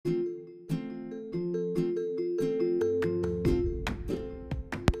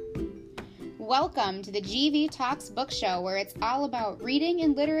Welcome to the GV Talks Book Show, where it's all about reading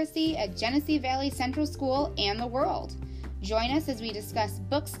and literacy at Genesee Valley Central School and the world. Join us as we discuss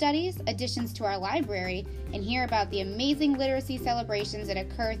book studies, additions to our library, and hear about the amazing literacy celebrations that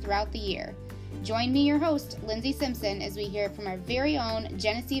occur throughout the year. Join me, your host, Lindsay Simpson, as we hear from our very own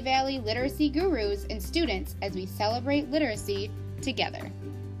Genesee Valley literacy gurus and students as we celebrate literacy together.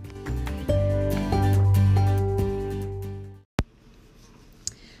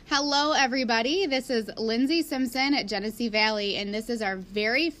 Hello, everybody. This is Lindsay Simpson at Genesee Valley, and this is our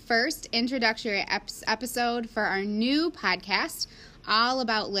very first introductory episode for our new podcast, all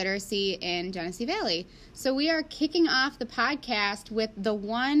about literacy in Genesee Valley. So we are kicking off the podcast with The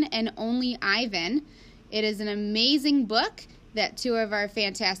One and Only Ivan. It is an amazing book that two of our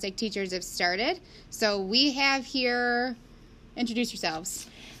fantastic teachers have started. So we have here, introduce yourselves.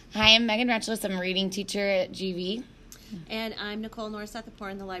 Hi, I'm Megan Retchless. I'm a reading teacher at GV. And I'm Nicole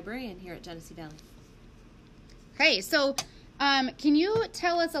Norris-Sethaporn, the librarian here at Genesee Valley. Okay, so can you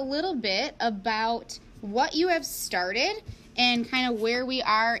tell us a little bit about what you have started and kind of where we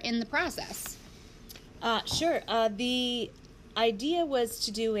are in the process? Sure. The idea was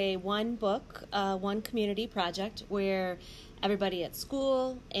to do a one book, one community project where everybody at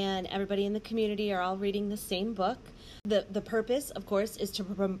school and everybody in the community are all reading the same book. The purpose, of course, is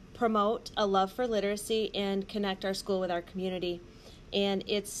to promote a love for literacy and connect our school with our community. And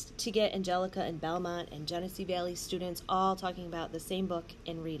it's to get Angelica and Belmont and Genesee Valley students all talking about the same book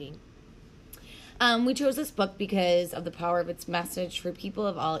and reading. We chose this book because of the power of its message for people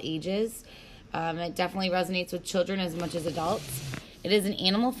of all ages. It definitely resonates with children as much as adults. It is an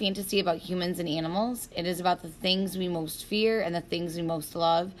animal fantasy about humans and animals. It is about the things we most fear and the things we most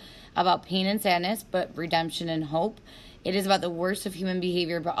love, about pain and sadness, but redemption and hope. It is about the worst of human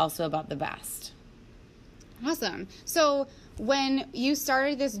behavior, but also about the best. Awesome. So when you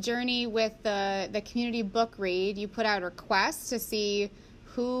started this journey with the community book read, you put out requests to see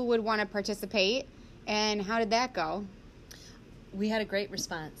who would want to participate, and how did that go? We had a great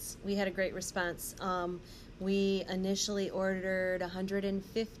response. We initially ordered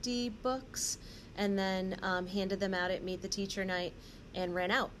 150 books and then handed them out at Meet the Teacher Night and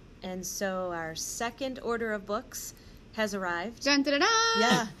ran out. And so our second order of books has arrived. Dun, dun, dun, dun.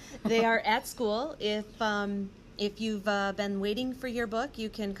 Yeah, they are at school. If you've been waiting for your book, you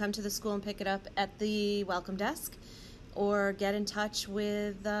can come to the school and pick it up at the welcome desk, or get in touch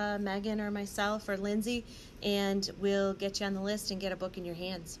with Megan or myself or Lindsay, and we'll get you on the list and get a book in your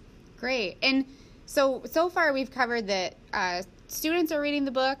hands. Great. And so far we've covered that students are reading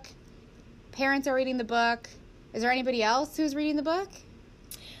the book, parents are reading the book. Is there anybody else who's reading the book?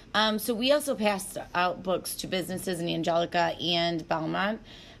 So we also passed out books to businesses in Angelica and Belmont.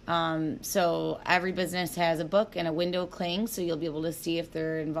 So every business has a book and a window cling, so you'll be able to see if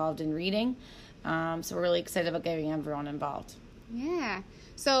they're involved in reading. So we're really excited about getting everyone involved. Yeah.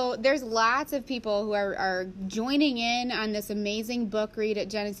 So there's lots of people who are joining in on this amazing book read at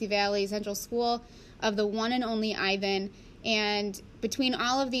Genesee Valley Central School of The One and Only Ivan. And between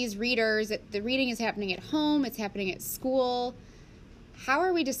all of these readers, the reading is happening at home, it's happening at school. How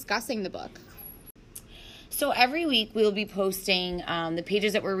are we discussing the book? So every week we'll be posting the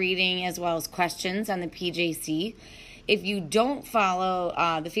pages that we're reading as well as questions on the PJC. If you don't follow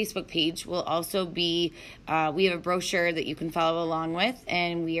the Facebook page, we'll also be, we have a brochure that you can follow along with,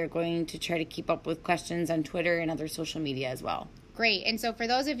 and we are going to try to keep up with questions on Twitter and other social media as well. Great. And so for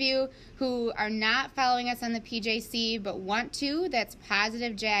those of you who are not following us on the PJC but want to, that's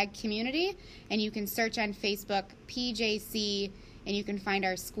Positive Jag Community, and you can search on Facebook PJC, and you can find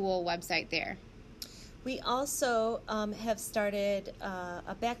our school website there. We also have started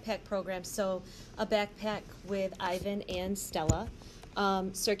a backpack program, so a backpack with Ivan and Stella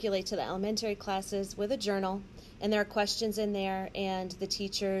circulate to the elementary classes with a journal, and there are questions in there, and the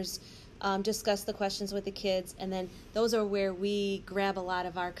teachers discuss the questions with the kids, and then those are where we grab a lot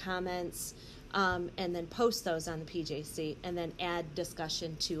of our comments and then post those on the PJC and then add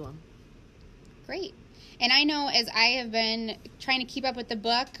discussion to them. Great. And I know as I have been trying to keep up with the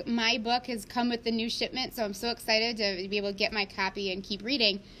book, my book has come with the new shipment, so I'm so excited to be able to get my copy and keep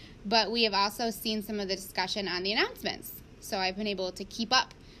reading. But we have also seen some of the discussion on the announcements. So I've been able to keep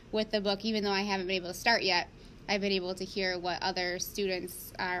up with the book, even though I haven't been able to start yet. I've been able to hear what other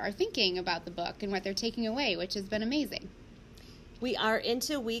students are thinking about the book and what they're taking away, which has been amazing. We are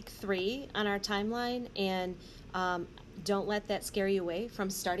into week 3 on our timeline, and don't let that scare you away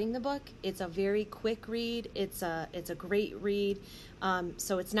from starting the book. It's a very quick read. It's a great read,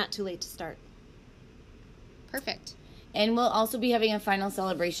 so it's not too late to start. Perfect. And we'll also be having a final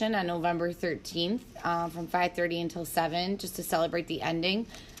celebration on November 13th from 5:30 until 7, just to celebrate the ending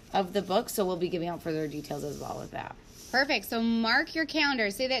of the book, so we'll be giving out further details as well with that. Perfect. So mark your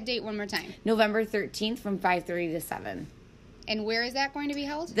calendar. Say that date one more time. November 13th from 5:30 to 7. And where is that going to be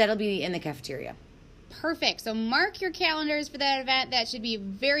held? That'll be in the cafeteria. Perfect. So mark your calendars for that event. That should be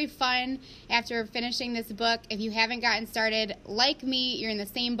very fun after finishing this book. If you haven't gotten started, like me, you're in the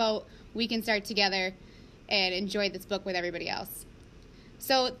same boat. We can start together and enjoy this book with everybody else.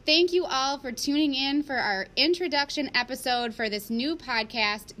 So thank you all for tuning in for our introduction episode for this new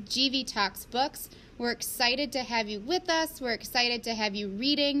podcast, GV Talks Books. We're excited to have you with us. We're excited to have you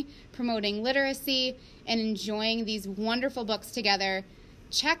reading, promoting literacy, and enjoying these wonderful books together.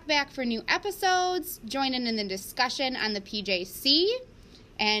 Check back for new episodes, join in the discussion on the PJC,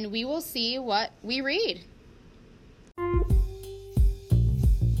 and we will see what we read.